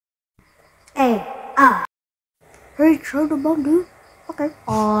Hey, hey, throw the bomb, dude. Okay.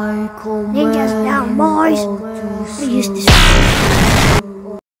 I command Ninjas down, boys. We use this.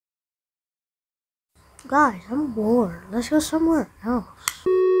 Guys, I'm bored. Let's go somewhere else.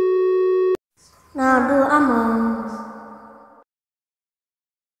 Now, dude, I'm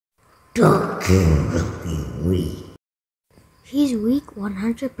Don't King will be weak. He's weak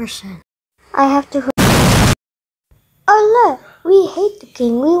 100%. I have to. Oh look, we hate the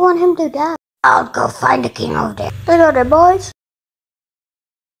king. We want him to die. I'll go find the king over there. Hey there, boys.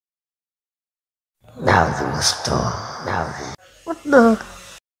 Now you must talk. Now you. What the?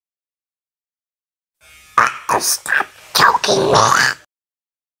 Stop choking me.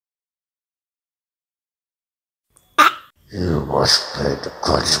 You must pay the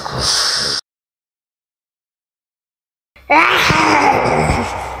consequences.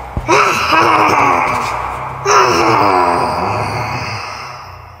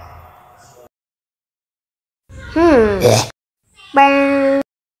 Bang.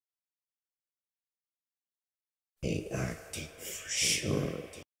 They are dead for sure.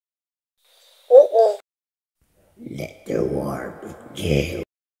 Let the war begin.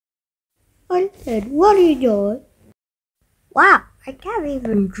 Undead, what are you doing? Wow, I can't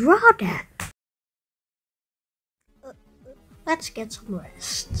even draw that. Let's get some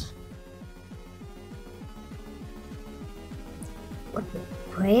rest. What, the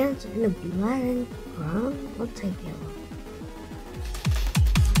crayons and the black and brown? We'll take yellow.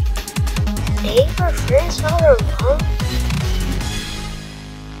 They for friends all around.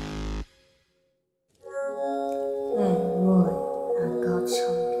 Hey, Roy, I got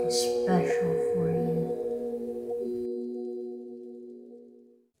something special for you.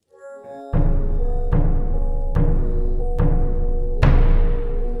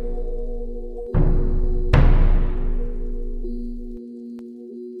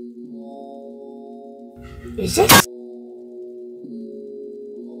 Is it?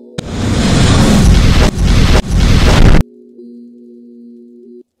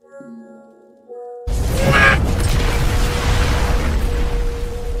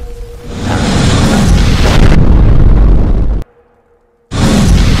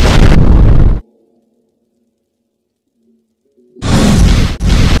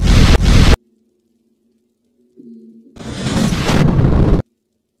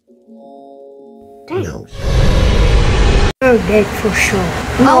 No. You're dead for sure.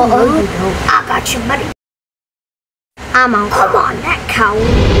 No, you don't. I got you, buddy. I'm on. Come on, that cow.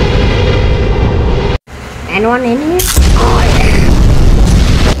 Anyone in here?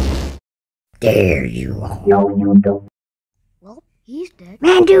 There you are. No, you don't. Well, he's dead.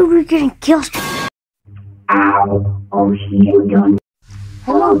 Man, dude, we're getting killed. Ow. Oh, you done.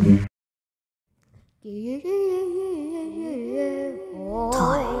 Hello.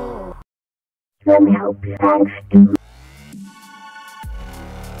 Oh. Let me help you. Thanks, dude.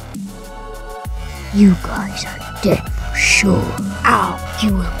 You guys are dead for sure. Ow,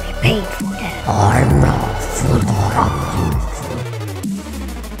 you will be paid for that. I'm not food from you.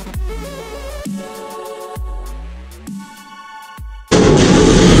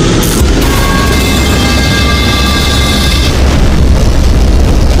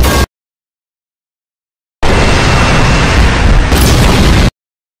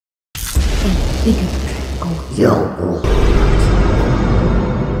 We can try going. Yo.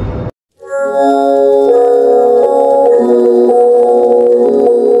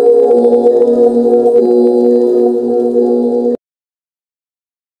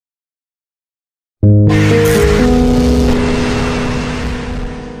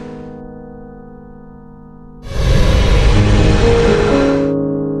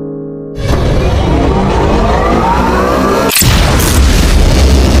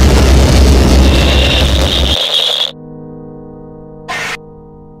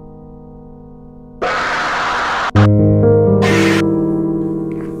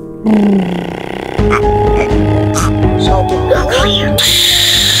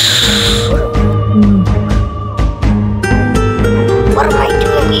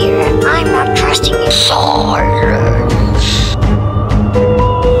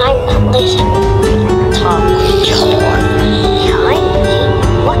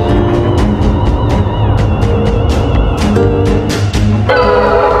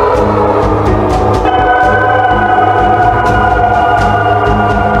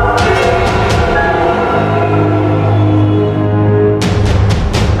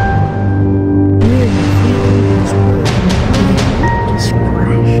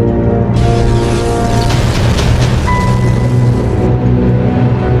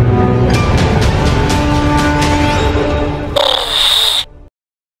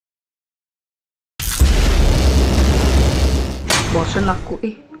 bosen aku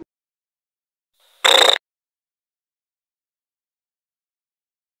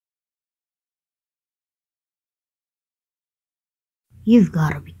You've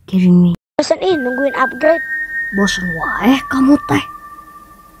gotta be kidding me. Bosan nungguin upgrade. Bosen wae kamu teh.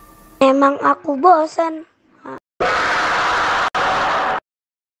 Emang aku bosan.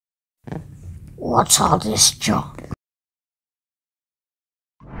 What's all this junk?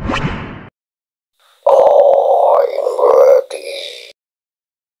 I'm ready.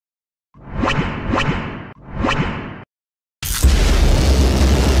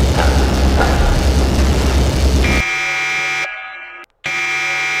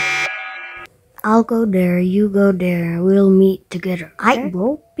 I'll go there, you go there, we'll meet together. I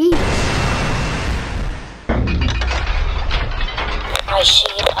will be. I see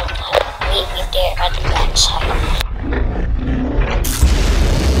it online. Meet me there at the backside.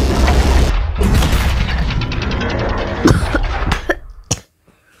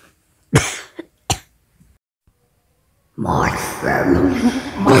 My family.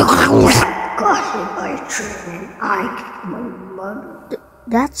 Gossip by training. I get my mother.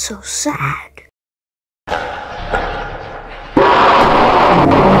 That's so sad.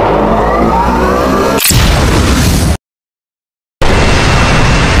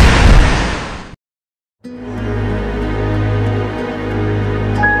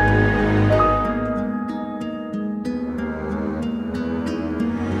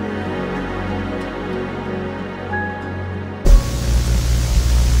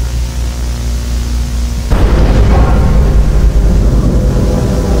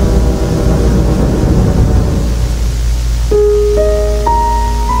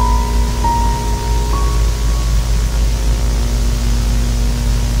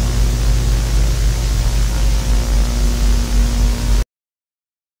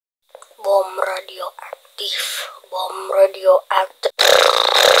 Bom radioaktif. Bom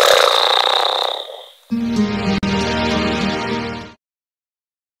radioaktif.